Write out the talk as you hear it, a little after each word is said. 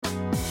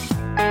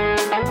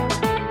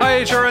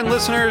HRN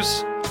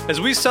listeners.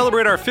 As we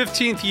celebrate our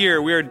 15th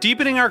year, we are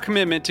deepening our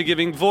commitment to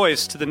giving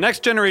voice to the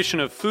next generation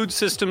of food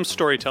systems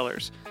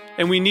storytellers,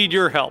 and we need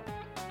your help.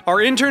 Our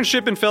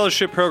internship and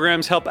fellowship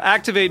programs help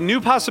activate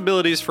new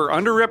possibilities for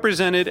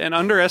underrepresented and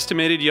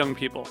underestimated young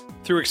people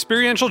through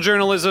experiential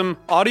journalism,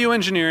 audio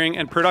engineering,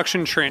 and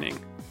production training.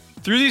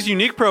 Through these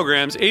unique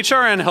programs,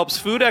 HRN helps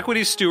food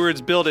equity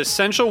stewards build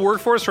essential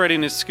workforce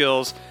readiness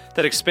skills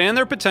that expand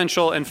their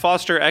potential and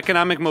foster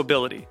economic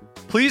mobility.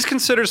 Please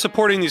consider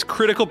supporting these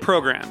critical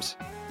programs.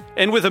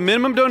 And with a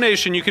minimum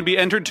donation, you can be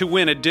entered to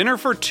win a dinner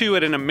for two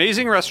at an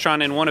amazing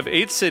restaurant in one of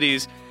 8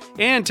 cities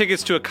and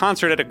tickets to a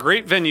concert at a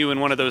great venue in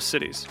one of those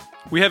cities.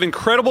 We have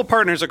incredible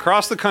partners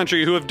across the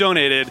country who have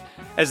donated,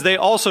 as they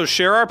also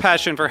share our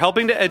passion for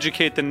helping to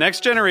educate the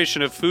next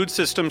generation of food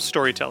systems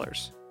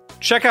storytellers.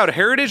 Check out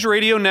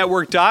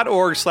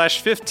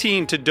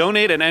heritageradionetwork.org/15 to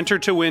donate and enter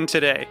to win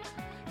today.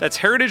 That's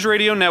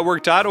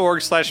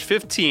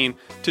heritageradionetwork.org/15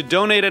 to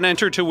donate and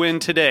enter to win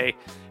today.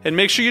 And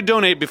make sure you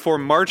donate before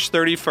March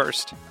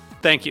 31st.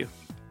 Thank you.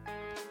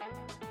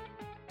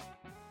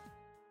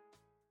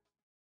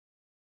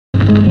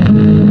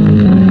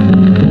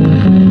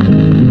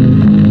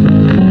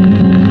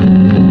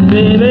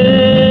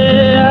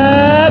 Baby,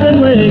 I've been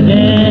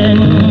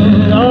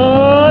working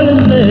all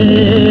this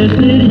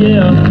last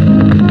year.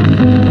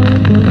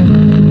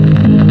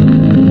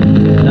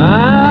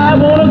 I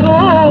wanna go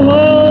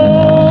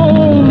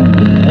home,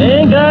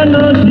 ain't got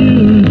no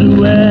shoes to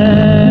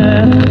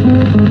wear.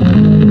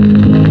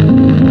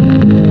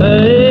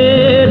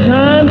 Hey,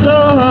 time's so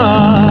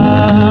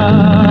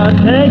hard,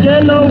 can't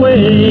get no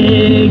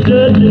way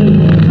to do.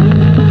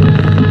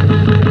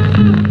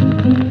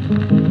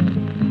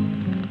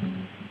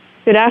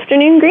 Good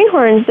afternoon,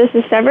 Greenhorns. This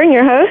is Severin,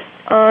 your host,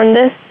 on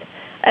this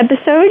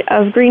episode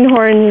of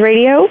Greenhorns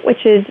Radio,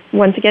 which is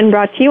once again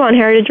brought to you on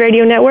Heritage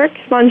Radio Network,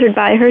 sponsored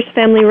by Hearst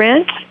Family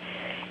Ranch.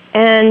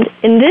 And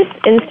in this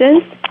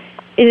instance,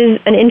 it is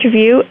an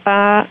interview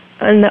on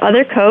the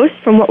other coast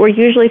from what we're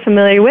usually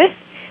familiar with,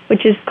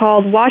 which is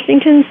called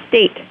Washington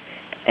State.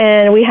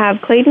 And we have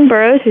Clayton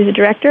Burrows, who's the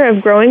director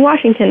of Growing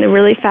Washington, a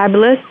really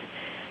fabulous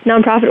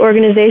nonprofit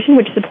organization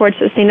which supports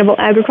sustainable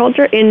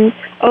agriculture in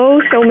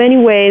so many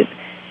ways.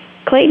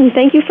 Clayton,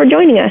 thank you for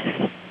joining us.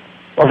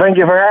 Well, thank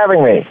you for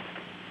having me.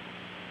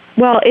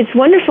 Well, it's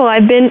wonderful.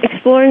 I've been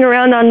exploring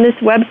around on this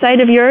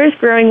website of yours,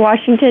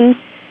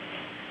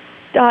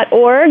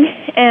 growingwashington.org,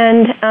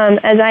 and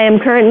as I am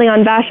currently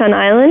on Vashon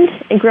Island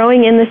and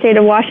growing in the state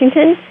of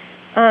Washington,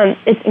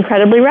 it's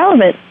incredibly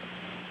relevant.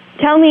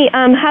 Tell me,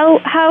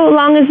 how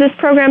long has this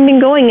program been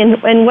going,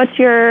 and what's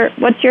your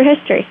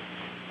history?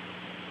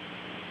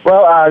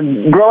 Well,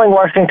 Growing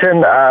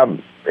Washington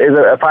is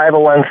a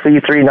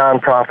 501c3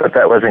 nonprofit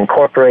that was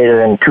incorporated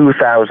in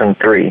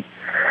 2003.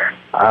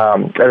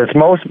 At its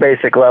most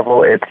basic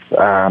level, it's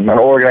an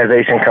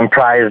organization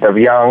comprised of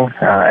young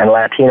and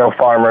Latino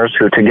farmers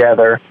who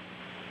together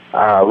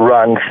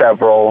run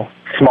several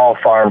small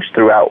farms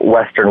throughout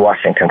western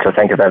Washington. So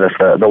think of that as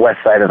the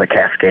west side of the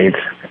Cascades.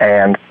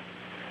 And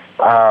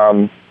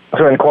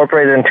so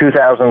incorporated in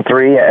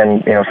 2003,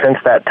 and since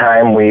that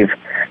time we've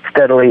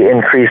steadily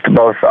increased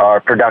both our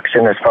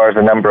production as far as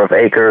the number of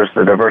acres,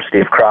 the diversity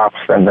of crops,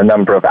 and the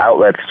number of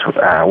outlets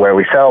where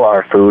we sell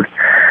our food,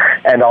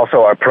 and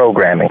also our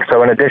programming.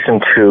 So in addition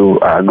to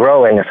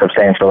growing a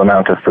substantial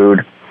amount of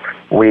food,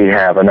 we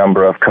have a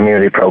number of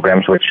community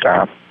programs, which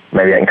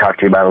maybe I can talk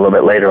to you about a little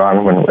bit later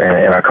on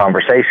in our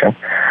conversation.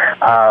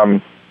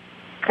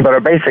 But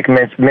our basic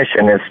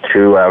mission is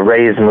to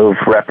raise, move,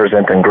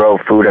 represent, and grow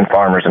food and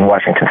farmers in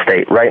Washington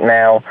State. Right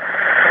now,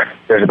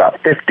 there's about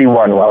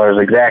 51, well, there's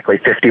exactly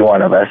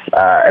 51 of us,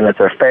 and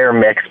it's a fair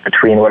mix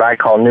between what I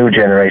call new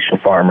generation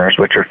farmers,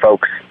 which are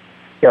folks,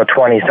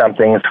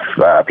 20-somethings,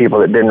 people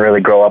that didn't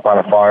really grow up on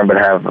a farm but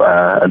have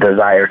a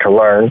desire to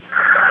learn.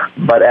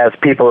 But as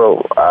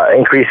people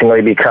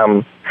increasingly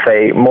become,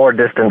 say, more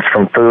distance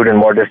from food and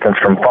more distance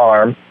from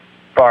farms,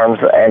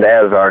 and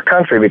as our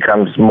country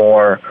becomes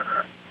more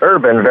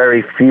urban,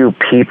 very few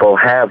people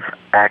have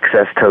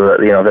access to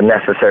the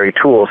necessary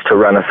tools to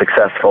run a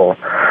successful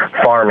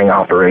farming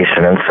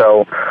operation. And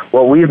so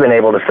what we've been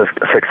able to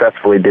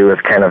successfully do is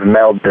kind of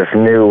meld this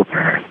new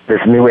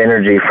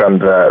energy from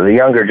the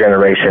younger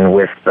generation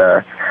with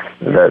the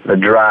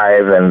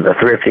drive and the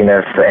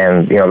thriftiness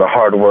and the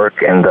hard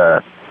work and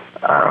the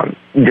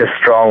just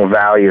strong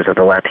values of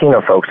the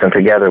Latino folks, and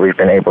together we've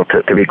been able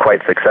to be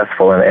quite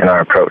successful in our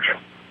approach.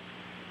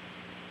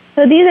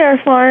 So these are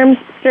farms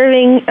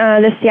serving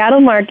the Seattle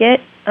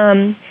market.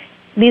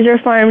 These are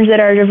farms that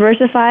are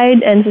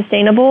diversified and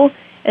sustainable,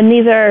 and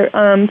these are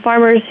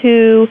farmers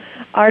who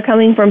are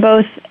coming from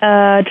both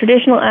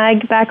traditional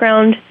ag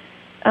background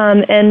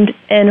and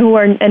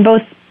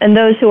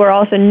those who are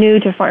also new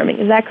to farming.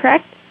 Is that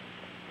correct?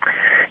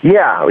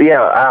 Yeah.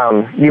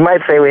 You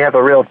might say we have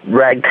a real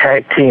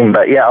ragtag team,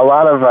 but yeah, a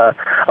lot of the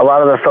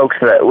folks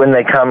that when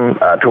they come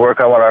to work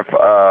on one of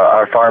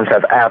our farms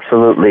have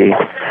absolutely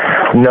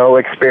no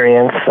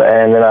experience,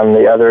 and then on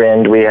the other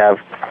end we have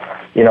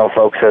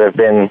folks that have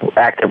been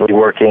actively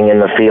working in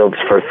the fields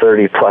for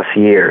 30 plus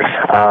years.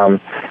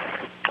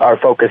 our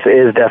focus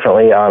is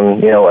definitely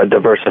on, a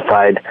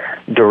diversified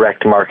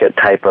direct market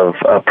type of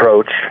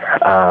approach,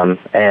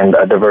 and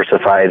a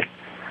diversified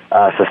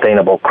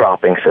sustainable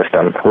cropping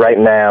system. Right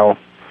now,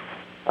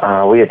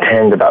 we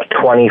attend about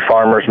 20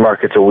 farmers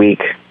markets a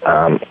week,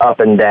 up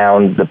and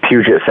down the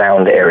Puget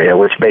Sound area,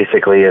 which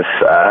basically is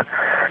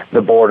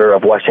the border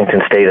of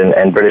Washington State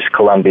and British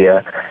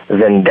Columbia,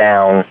 then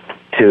down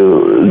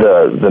to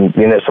the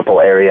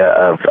municipal area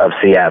of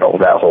Seattle,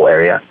 that whole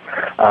area.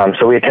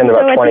 So we attend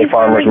about 20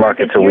 farmers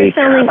markets a week.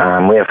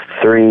 We have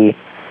 3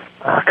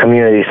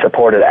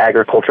 community-supported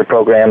agriculture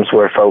programs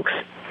where folks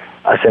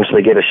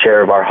essentially get a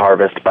share of our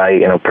harvest by,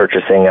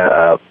 purchasing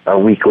a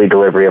weekly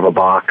delivery of a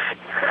box.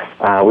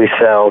 We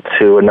sell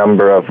to a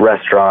number of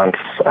restaurants,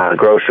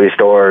 grocery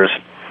stores.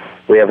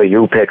 We have a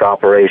U-Pick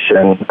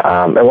operation.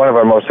 And one of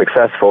our most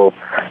successful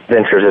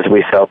ventures is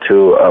we sell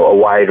to a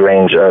wide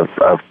range of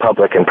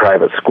public and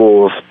private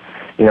schools,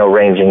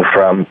 ranging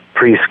from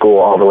preschool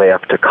all the way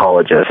up to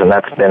colleges. And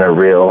that's been a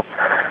real,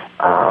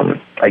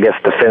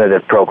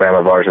 definitive program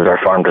of ours is our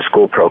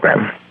farm-to-school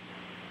program.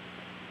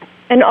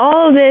 And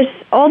all these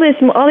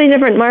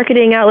different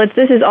marketing outlets,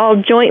 this is all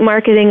joint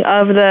marketing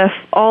of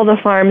all the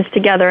farms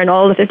together and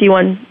all the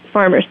 51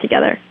 farmers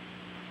together.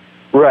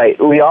 Right.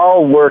 We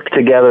all work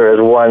together as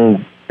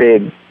one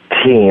big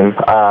team,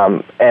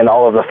 and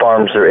all of the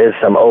farms, there is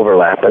some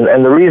overlap.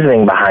 And the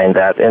reasoning behind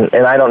that, and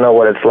I don't know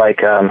what it's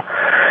like, on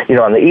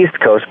the East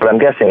Coast, but I'm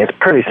guessing it's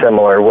pretty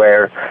similar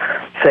where,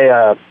 say,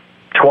 a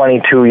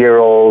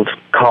 22-year-old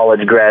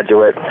college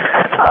graduate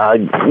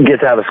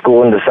gets out of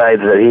school and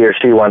decides that he or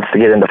she wants to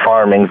get into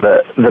farming,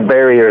 the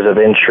barriers of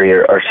entry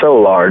are so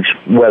large,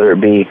 whether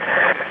it be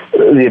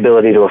the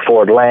ability to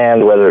afford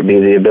land, whether it be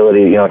the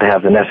ability, to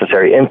have the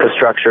necessary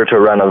infrastructure to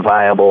run a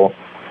viable,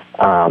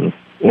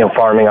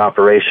 farming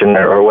operation,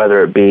 or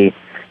whether it be,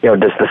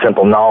 just the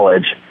simple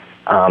knowledge.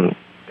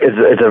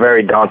 It's a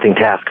very daunting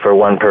task for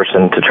one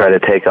person to try to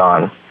take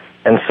on.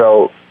 And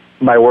so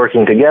by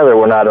working together,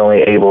 we're not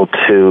only able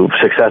to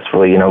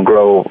successfully,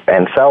 grow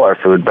and sell our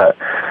food, but,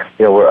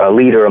 we're a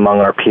leader among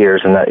our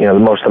peers, and that,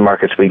 most of the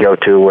markets we go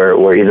to,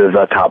 we're either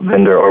the top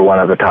vendor or one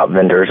of the top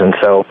vendors. And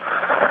so,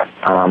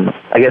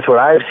 I guess what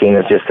I've seen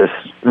is just this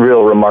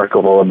real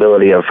remarkable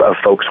ability of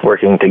folks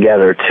working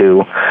together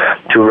to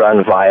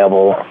run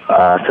viable,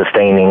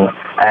 sustaining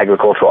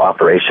agricultural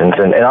operations.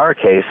 And in our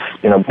case,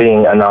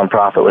 being a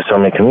nonprofit with so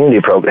many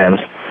community programs,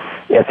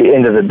 at the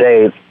end of the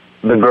day,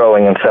 the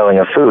growing and selling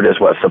of food is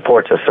what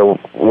supports us. So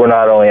we're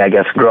not only,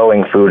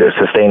 growing food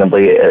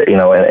sustainably,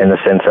 in the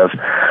sense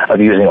of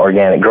using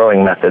organic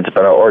growing methods,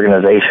 but our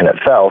organization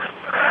itself,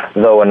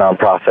 though a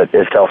nonprofit,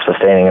 is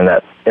self-sustaining in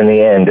that, in the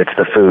end, it's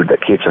the food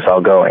that keeps us all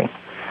going.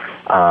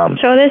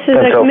 So this is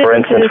and so, for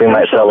instance, we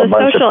might sell a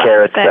bunch of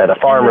carrots at a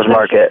farmer's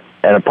market,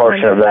 and a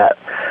portion of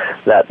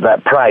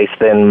that price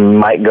then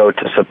might go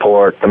to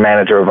support the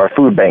manager of our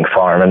food bank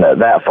farm, and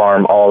that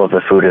farm, all of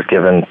the food is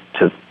given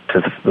to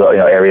the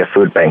area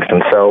food banks.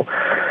 And so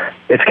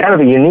it's kind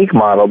of a unique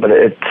model, but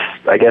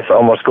it's,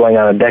 almost going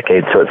on a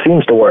decade, so it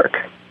seems to work.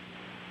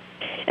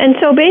 And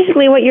so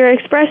basically what you're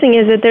expressing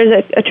is that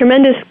there's a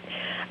tremendous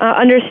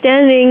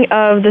understanding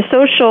of the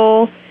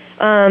social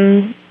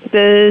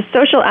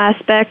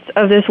aspects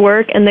of this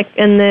work and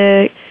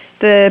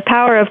the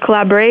power of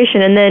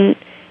collaboration, and then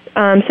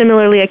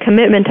similarly a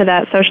commitment to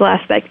that social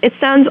aspect. It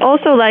sounds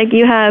also like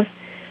you have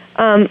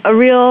a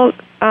real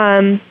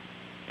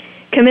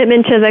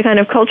commitment to the kind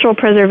of cultural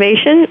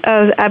preservation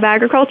of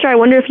agriculture. I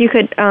wonder if you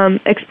could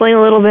explain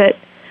a little bit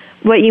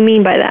what you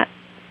mean by that.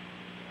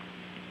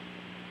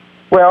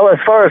 Well, as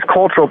far as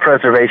cultural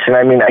preservation,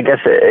 I guess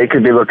it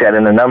could be looked at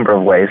in a number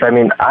of ways.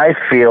 I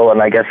feel,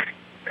 and I guess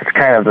it's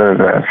kind of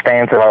the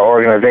stance of our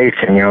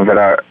organization,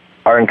 that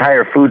our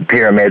entire food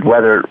pyramid,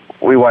 whether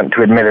we want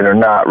to admit it or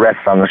not,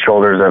 rests on the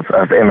shoulders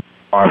of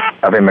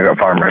immigrant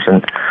farmers.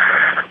 And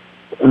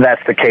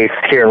that's the case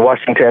here in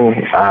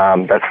Washington.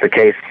 That's the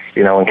case,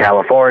 in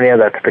California.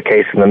 That's the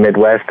case in the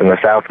Midwest and the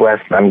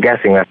Southwest. I'm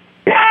guessing that's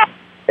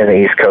in the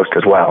East Coast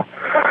as well.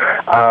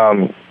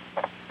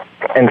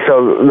 And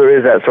so there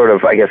is that sort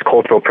of,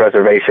 cultural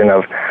preservation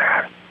of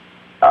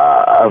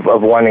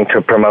wanting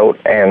to promote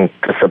and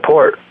to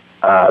support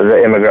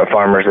the immigrant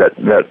farmers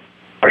that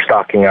are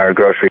stocking our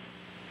grocery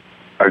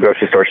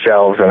store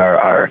shelves and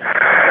are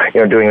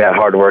doing that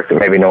hard work that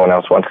maybe no one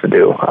else wants to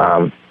do.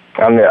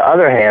 On the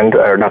other hand,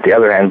 or not the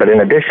other hand, but in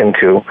addition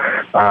to,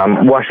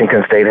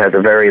 Washington State has a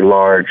very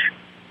large,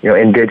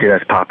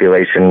 indigenous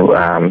population.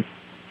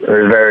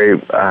 There's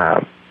very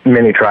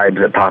many tribes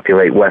that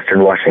populate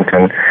Western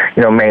Washington.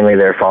 Mainly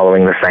they're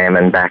following the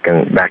salmon back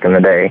in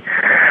the day,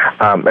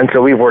 and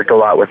so we've worked a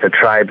lot with the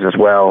tribes as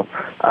well,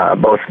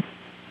 both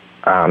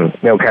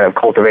kind of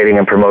cultivating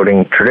and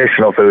promoting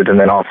traditional foods, and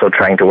then also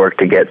trying to work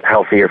to get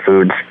healthier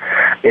foods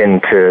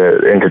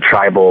into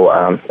tribal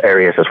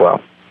areas as well.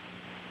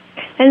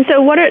 And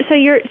so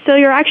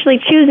you're actually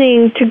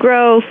choosing to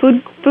grow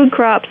food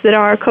crops that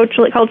are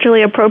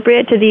culturally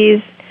appropriate to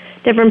these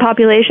different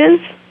populations?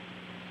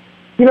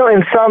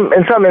 In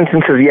some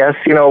instances, yes.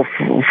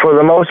 For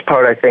the most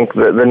part, I think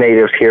the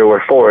natives here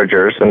were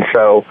foragers, and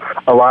so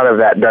a lot of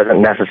that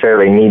doesn't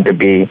necessarily need to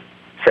be,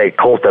 say,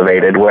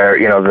 cultivated, where,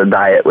 the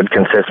diet would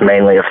consist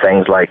mainly of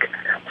things like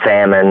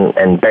salmon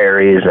and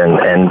berries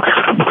and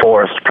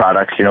forest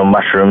products,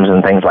 mushrooms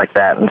and things like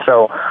that. And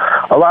so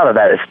a lot of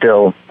that is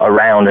still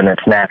around in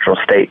its natural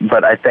state.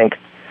 But I think,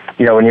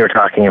 when you're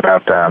talking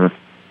about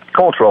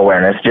cultural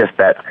awareness, just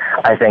that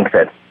I think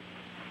that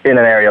in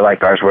an area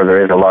like ours where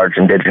there is a large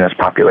indigenous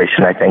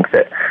population, I think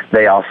that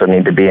they also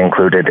need to be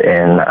included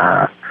in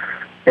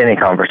any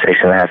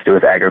conversation that has to do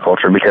with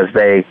agriculture, because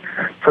they,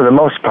 for the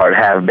most part,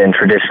 have been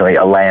traditionally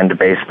a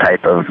land-based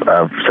type of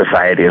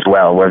society as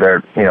well, where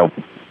they're,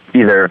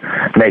 either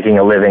making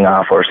a living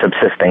off or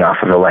subsisting off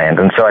of the land.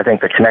 And so I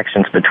think the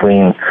connections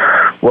between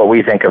what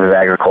we think of as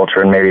agriculture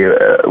and maybe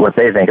what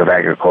they think of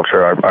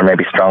agriculture are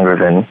maybe stronger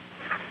than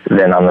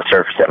on the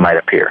surface it might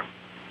appear.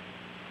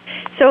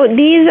 So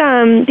these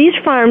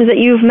farms that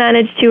you've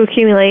managed to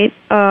accumulate,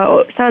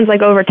 sounds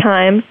like over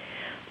time,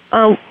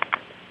 what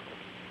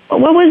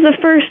was the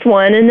first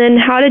one, and then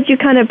how did you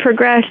kind of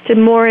progress to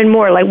more and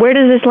more? Like, where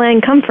does this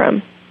land come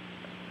from?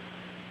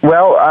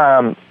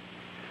 Well,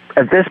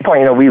 at this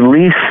point, we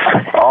lease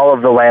all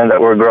of the land that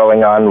we're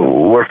growing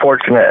on. We're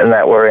fortunate in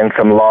that we're in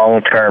some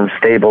long-term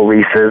stable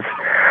leases.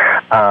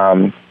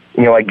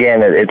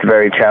 Again, it's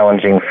very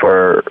challenging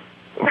for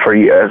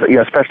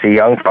especially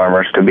young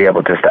farmers to be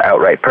able just to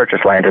outright purchase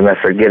land unless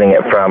they're getting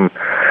it from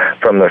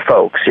their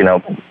folks,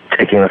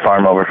 taking the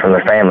farm over from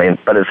their family.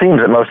 But it seems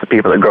that most of the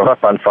people that grow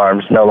up on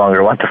farms no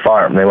longer want to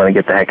farm. They want to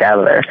get the heck out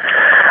of there.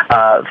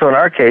 So in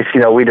our case,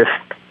 we just,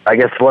 I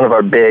guess one of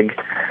our big,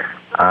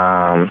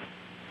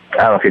 I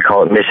don't know if you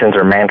call it missions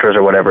or mantras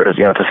or whatever it is,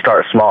 to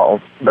start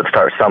small, but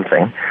start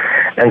something.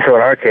 And so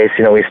in our case,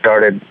 we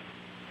started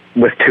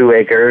with 2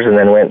 acres and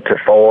then went to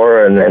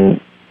 4 and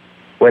then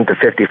went to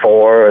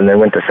 54 and then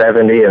went to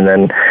 70, and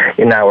then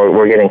now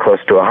we're getting close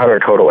to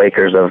 100 total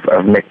acres of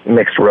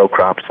mixed row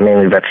crops,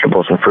 mainly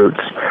vegetables and fruits,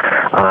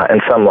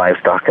 and some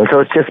livestock. And so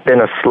it's just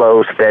been a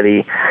slow,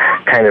 steady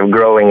kind of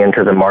growing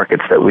into the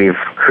markets that we've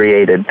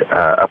created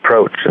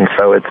approach. And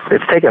so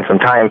it's taken some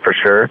time for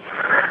sure.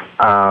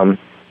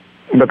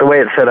 But the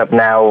way it's set up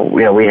now,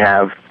 we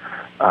have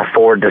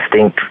 4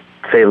 distinct,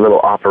 say, little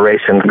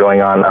operations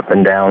going on up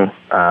and down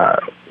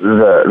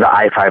the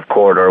I-5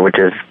 corridor, which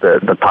is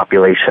the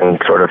population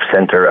sort of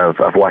center of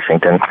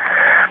Washinton.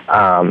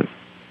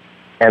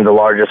 And the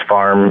largest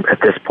farm at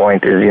this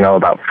point is,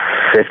 about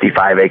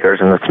 55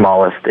 acres, and the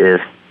smallest is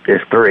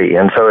 3.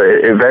 And so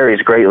it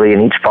varies greatly,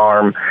 and each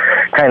farm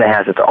kind of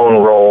has its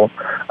own role.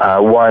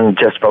 One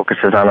just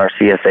focuses on our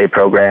CSA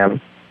program.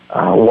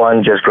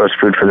 One just grows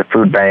food for the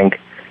food bank.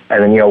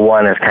 And then,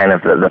 one is kind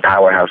of the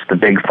powerhouse, the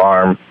big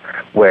farm,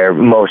 where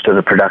most of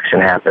the production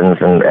happens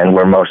and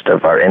where most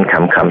of our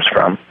income comes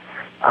from.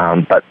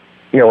 But,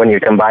 when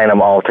you combine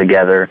them all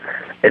together,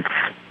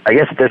 I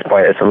guess at this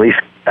point, it's at least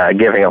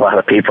giving a lot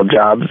of people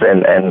jobs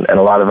and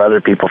a lot of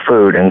other people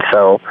food. And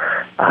so,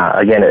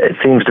 again, it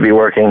seems to be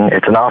working.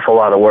 It's an awful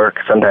lot of work.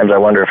 Sometimes I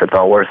wonder if it's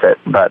all worth it.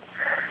 But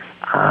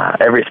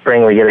every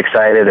spring we get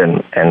excited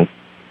and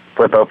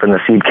flip open the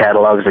seed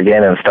catalogs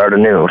again and start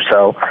anew.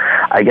 So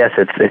I guess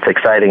it's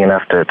exciting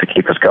enough to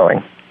keep us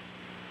going.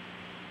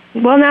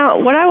 Well, now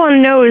what I want to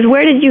know is,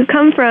 where did you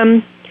come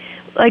from?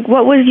 Like,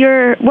 what was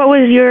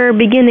your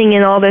beginning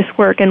in all this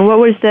work, and what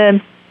was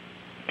the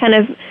kind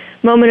of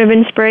moment of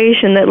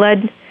inspiration that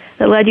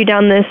led you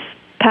down this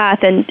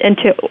path and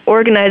to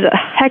organize a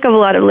heck of a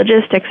lot of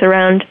logistics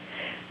around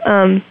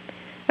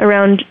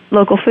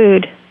local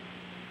food?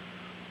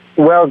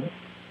 Well,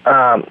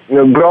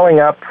 growing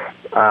up,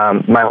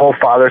 my whole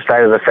father's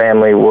side of the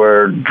family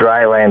were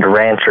dryland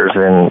ranchers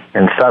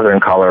in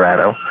southern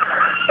Colorado,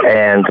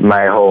 and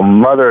my whole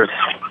mother's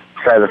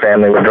side of the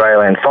family were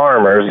dryland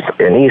farmers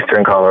in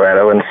eastern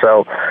Colorado. And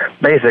so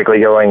basically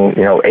going 8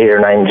 or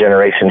 9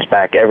 generations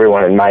back,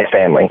 everyone in my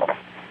family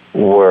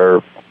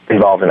were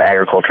involved in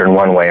agriculture in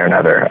one way or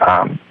another.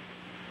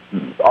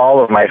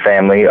 All of my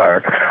family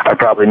are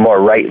probably more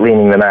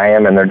right-leaning than I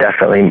am, and they're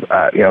definitely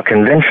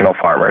conventional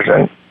farmers.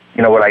 And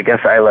what I guess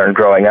I learned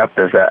growing up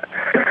is that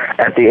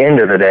at the end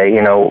of the day,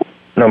 no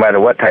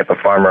matter what type of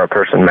farmer a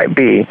person might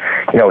be,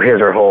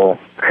 his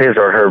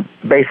or her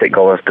basic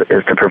goal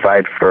is to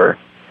provide for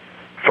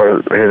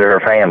his or her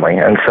family.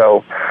 And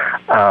so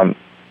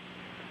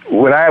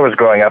when I was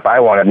growing up, I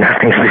wanted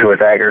nothing to do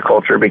with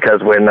agriculture,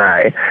 because when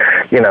I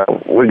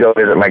would go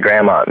visit my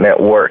grandma, it meant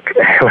work.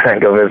 When I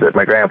go visit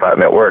my grandpa, it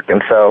meant work.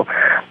 And so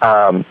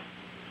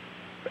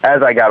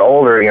as I got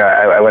older,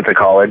 I went to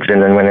college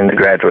and then went into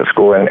graduate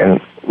school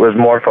and was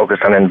more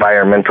focused on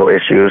environmental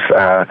issues.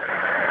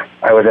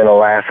 I was in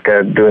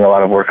Alaska doing a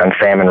lot of work on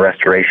salmon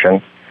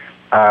restoration.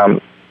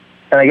 And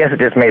I guess it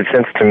just made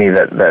sense to me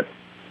that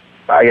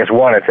I guess,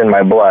 one, it's in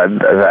my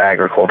blood, the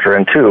agriculture,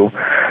 and 2,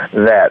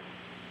 that,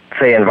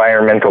 say,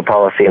 environmental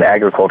policy and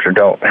agriculture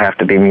don't have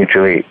to be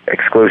mutually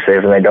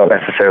exclusive, and they don't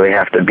necessarily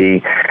have to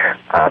be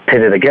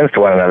pitted against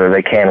one another.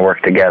 They can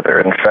work together.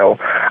 And so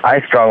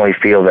I strongly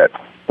feel that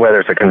whether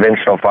it's a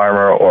conventional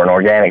farmer or an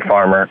organic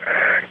farmer,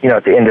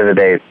 at the end of the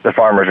day, the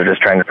farmers are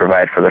just trying to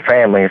provide for their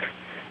families,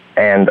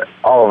 and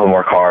all of them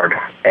work hard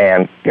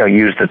and,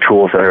 use the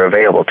tools that are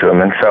available to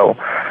them. And so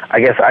I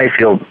guess I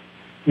feel,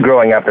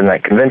 growing up in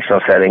that conventional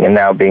setting and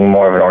now being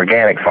more of an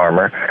organic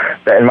farmer,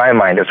 that in my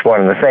mind it's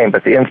one and the same,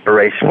 but the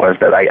inspiration was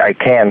that I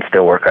can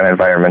still work on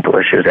environmental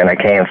issues and I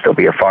can still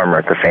be a farmer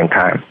at the same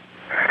time.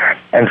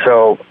 And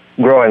so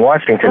growing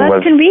Washington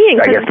was,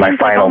 I guess, my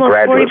final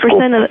graduate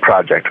school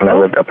project. When I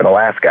lived up in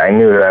Alaska, I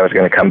knew that I was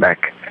going to come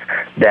back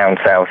down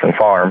south and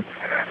farm.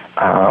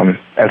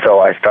 And so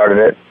I started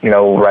it,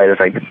 right as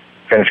I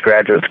finished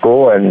graduate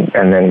school and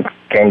then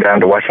came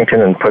down to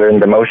Washington and put it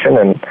into motion,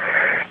 and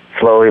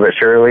slowly but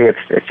surely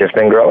it's just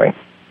been growing.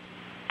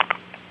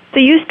 So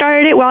you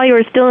started it while you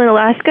were still in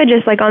Alaska,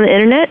 just like on the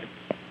internet?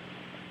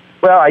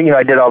 Well,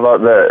 I did all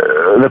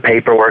the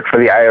paperwork for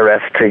the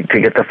IRS to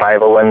get the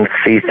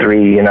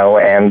 501c3,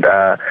 and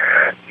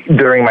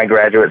during my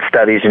graduate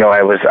studies,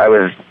 I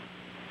was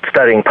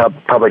studying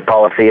public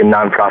policy and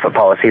nonprofit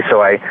policy,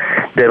 so I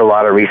did a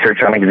lot of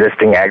research on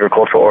existing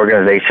agricultural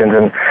organizations.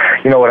 And,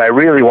 what I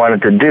really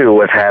wanted to do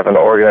was have an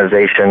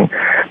organization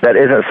that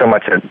isn't so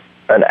much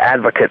an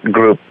advocate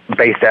group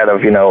based out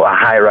of, a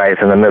high-rise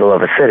in the middle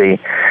of a city,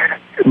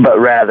 but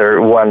rather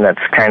one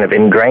that's kind of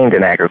ingrained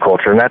in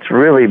agriculture. And that's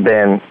really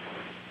been,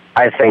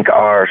 I think,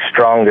 our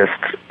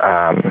strongest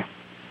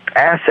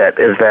asset,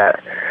 is that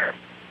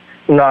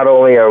not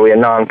only are we a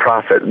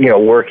nonprofit,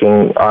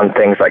 working on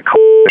things like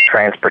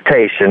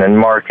transportation and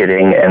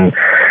marketing and,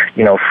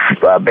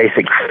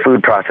 basic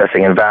food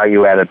processing and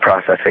value-added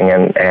processing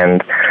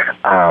and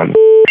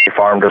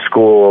farm to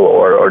school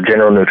or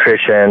general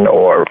nutrition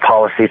or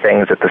policy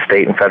things at the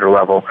state and federal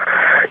level,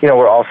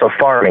 we're also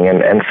farming.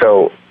 And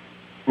so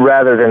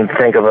rather than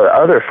think of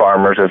other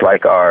farmers as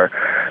like our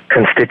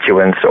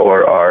constituents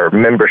or our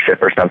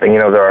membership or something,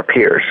 they're our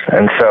peers.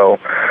 And so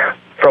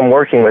from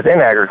working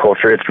within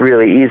agriculture, it's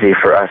really easy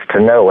for us to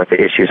know what the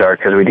issues are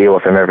because we deal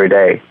with them every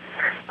day.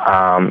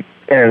 And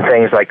in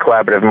things like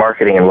collaborative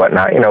marketing and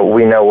whatnot,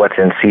 we know what's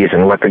in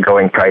season, what the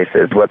going price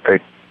is, what the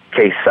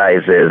case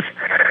size is,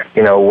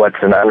 what's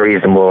an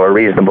unreasonable or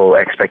reasonable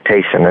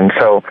expectation. And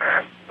so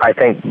I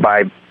think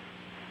by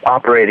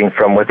operating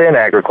from within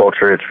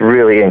agriculture, it's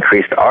really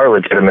increased our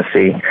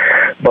legitimacy,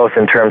 both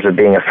in terms of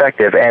being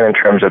effective and in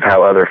terms of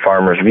how other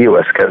farmers view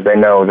us, because they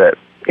know that,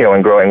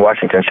 when Growing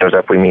Washington shows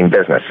up, we mean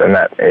business, and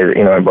that is,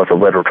 in both a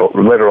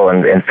literal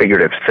and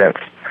figurative sense.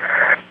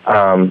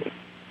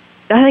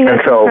 I think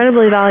that's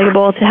incredibly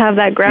valuable to have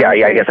that ground.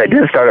 Yeah, I guess I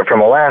did start it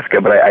from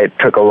Alaska, but I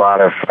took a lot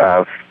of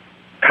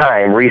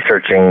time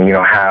researching,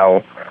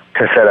 how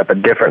to set up a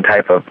different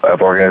type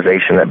of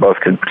organization that both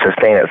could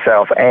sustain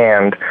itself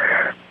and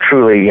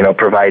truly,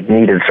 provide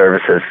needed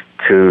services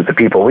to the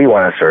people we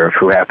want to serve,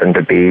 who happen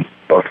to be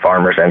both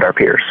farmers and our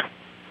peers.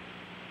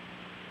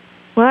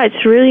 Wow,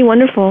 it's really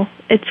wonderful.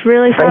 It's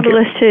really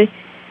fabulous to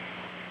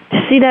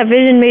see that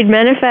vision made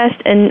manifest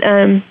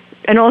and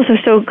also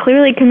so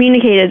clearly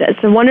communicated.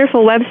 It's a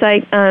wonderful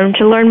website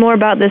to learn more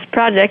about this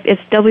project.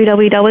 It's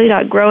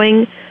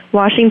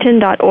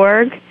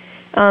www.growingwashington.org.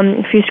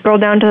 If you scroll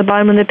down to the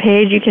bottom of the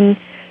page, you can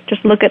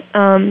just look at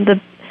the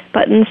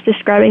buttons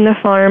describing the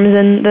farms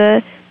and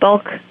the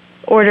bulk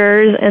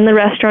orders and the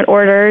restaurant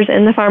orders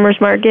and the farmers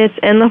markets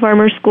and the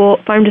farm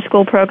to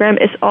school program.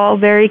 It's all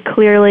very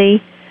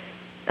clearly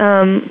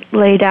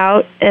laid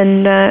out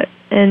and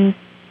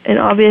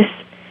obvious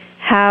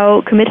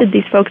how committed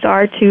these folks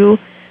are to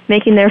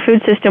making their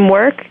food system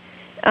work.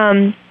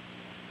 In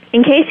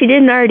case you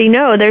didn't already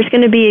know, there's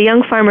going to be a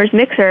Young Farmers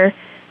Mixer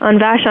on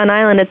Vashon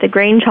Island at the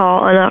Grange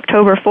Hall on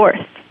October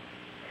 4th.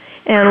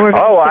 And we're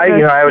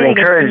I would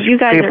encourage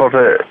people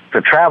to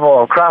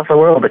travel across the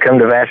world to come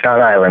to Washinton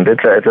Island.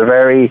 It's a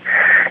very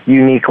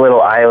unique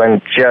little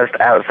island just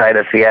outside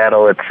of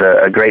Seattle. It's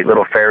a great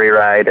little ferry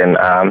ride, and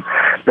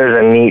there's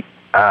a neat,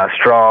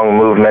 strong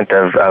movement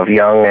of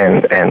young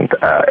and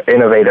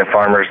innovative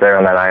farmers there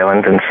on that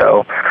island. And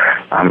so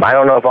I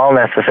don't know if I'll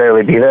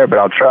necessarily be there, but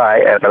I'll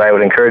try. But I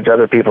would encourage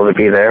other people to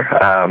be there.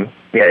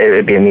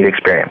 It'd be a neat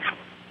experience.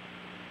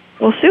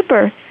 Well,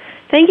 super.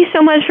 Thank you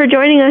so much for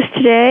joining us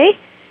today.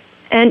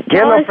 And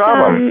tell us,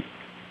 problem.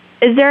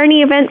 Is there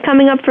any event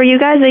coming up for you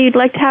guys that you'd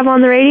like to have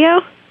on the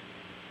radio?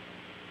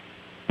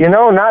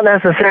 Not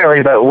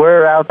necessarily, but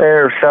we're out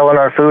there selling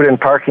our food in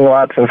parking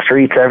lots and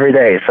streets every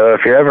day. So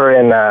if you're ever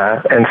in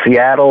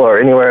Seattle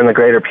or anywhere in the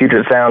greater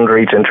Puget Sound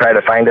region, try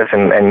to find us,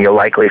 and you'll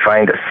likely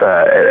find us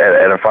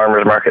at a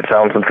farmer's market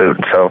selling some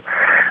food. So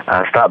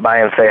stop by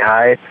and say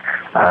hi,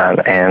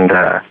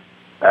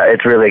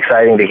 it's really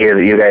exciting to hear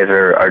that you guys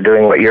are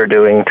doing what you're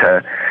doing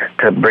to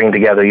bring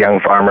together young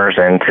farmers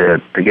and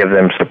to give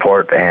them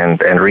support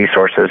and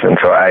resources. And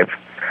so I've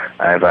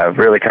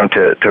really come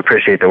to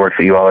appreciate the work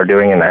that you all are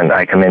doing, and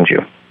I commend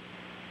you.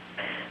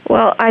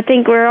 Well, I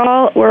think we're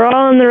all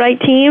on the right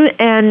team,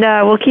 and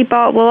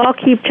we'll all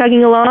keep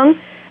chugging along.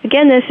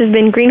 Again, this has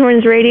been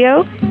Greenhorns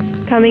Radio,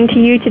 coming to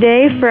you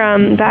today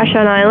from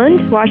Vashon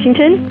Island,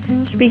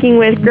 Washington, speaking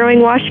with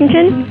Growing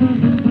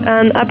Washington.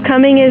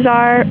 Upcoming is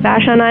our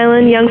Vashon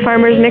Island Young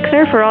Farmers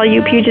Mixer for all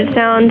you Puget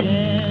Sound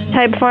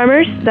type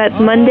farmers. That's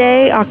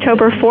Monday,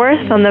 October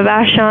 4th on the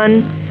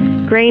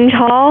Vashon Grange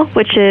Hall,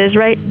 which is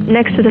right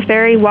next to the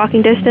ferry,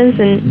 walking distance,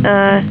 and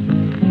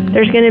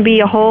there's going to be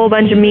a whole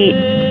bunch of meat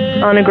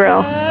on a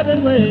grill.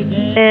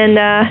 And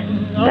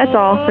that's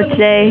all for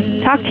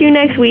today. Talk to you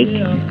next week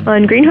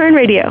on Greenhorn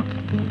Radio.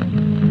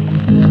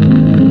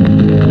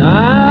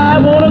 I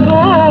want to go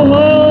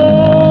home.